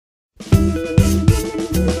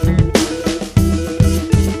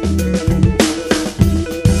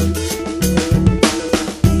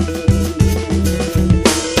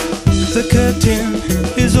The curtain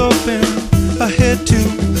is open, I had to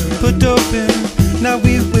put open. Now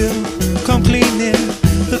we will come cleaning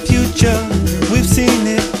the future, we've seen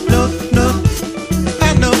it. No, no,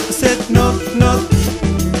 I know, I said no, no.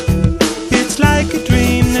 It's like a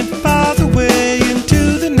dream that falls away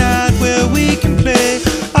into the night where we can play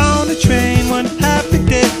on a train one happy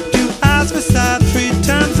day. 2 hours beside, 3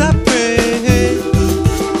 times I pray.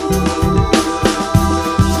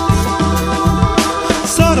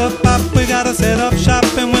 Sort of pop, we gotta set up shop,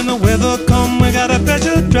 and when the weather come, we got a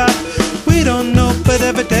pressure drop. We don't know, but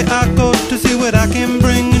every day I go to see what I can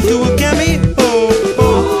bring into a cameo. Oh,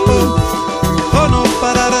 oh, oh, oh no,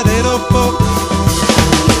 ba-da-da-da-da-bo.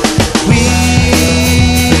 We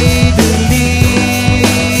believe,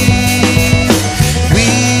 we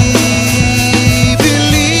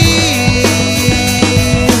believe.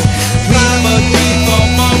 I'm a tree for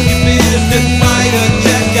monkey business, write a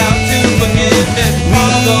check out to forgiveness.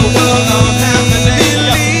 All the world on happening,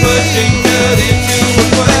 pushing dirt into a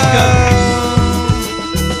quaker.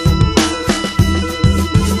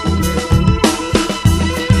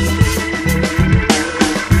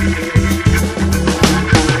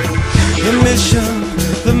 The mission,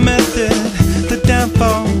 the method, the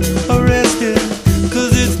downfall, arrested.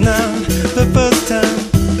 'Cause it's not the first time,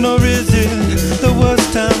 nor is it the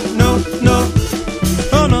worst time. No, no,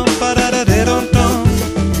 oh no, ba-da-da-da-dum-dum.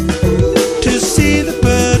 To see the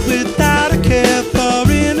bird without a care for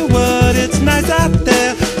in the world, it's nice out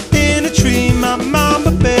there. In a tree, my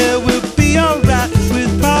mama bear will be alright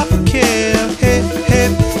with proper care. Hey, hey,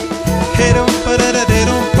 hey, don't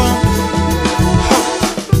ba-da-da-da-dum-bum.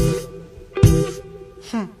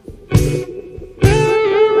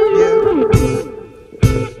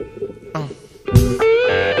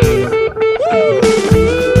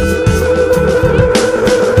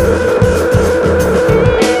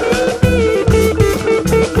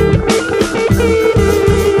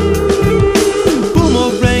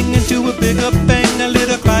 Boomerang into a bigger bang, a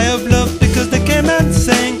little cry of love because they came and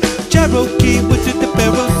sang. Cherokee, which is the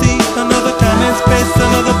Pharaoh Sea, another time and space,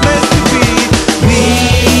 another place to be. We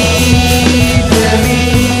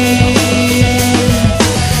believe,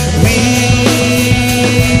 we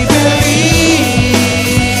believe,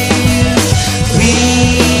 we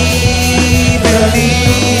believe,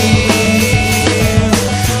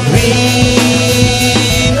 we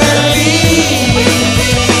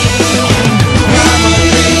I'm a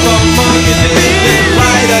tree for monkey business,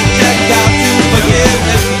 write a check out to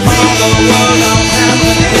forgiveness. All the world on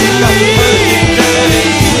happening, pushing dirt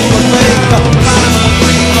into a quaker. I'm a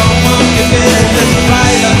tree for monkey business,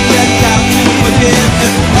 write a check out to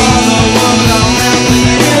forgiveness. All the world on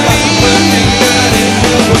happening, pushing dirt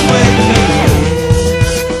into a quaker.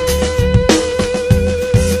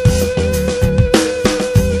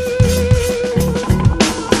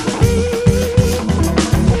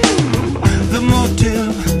 the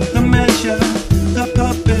motive, the measure, the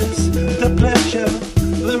purpose, the pleasure,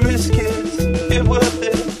 the risk is it worth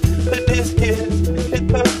it, the disc is it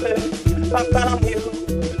perfect. I found you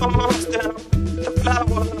amongst them, the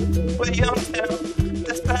flower with young stem,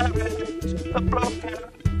 disparate, a broken,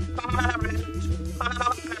 a marriage, a love.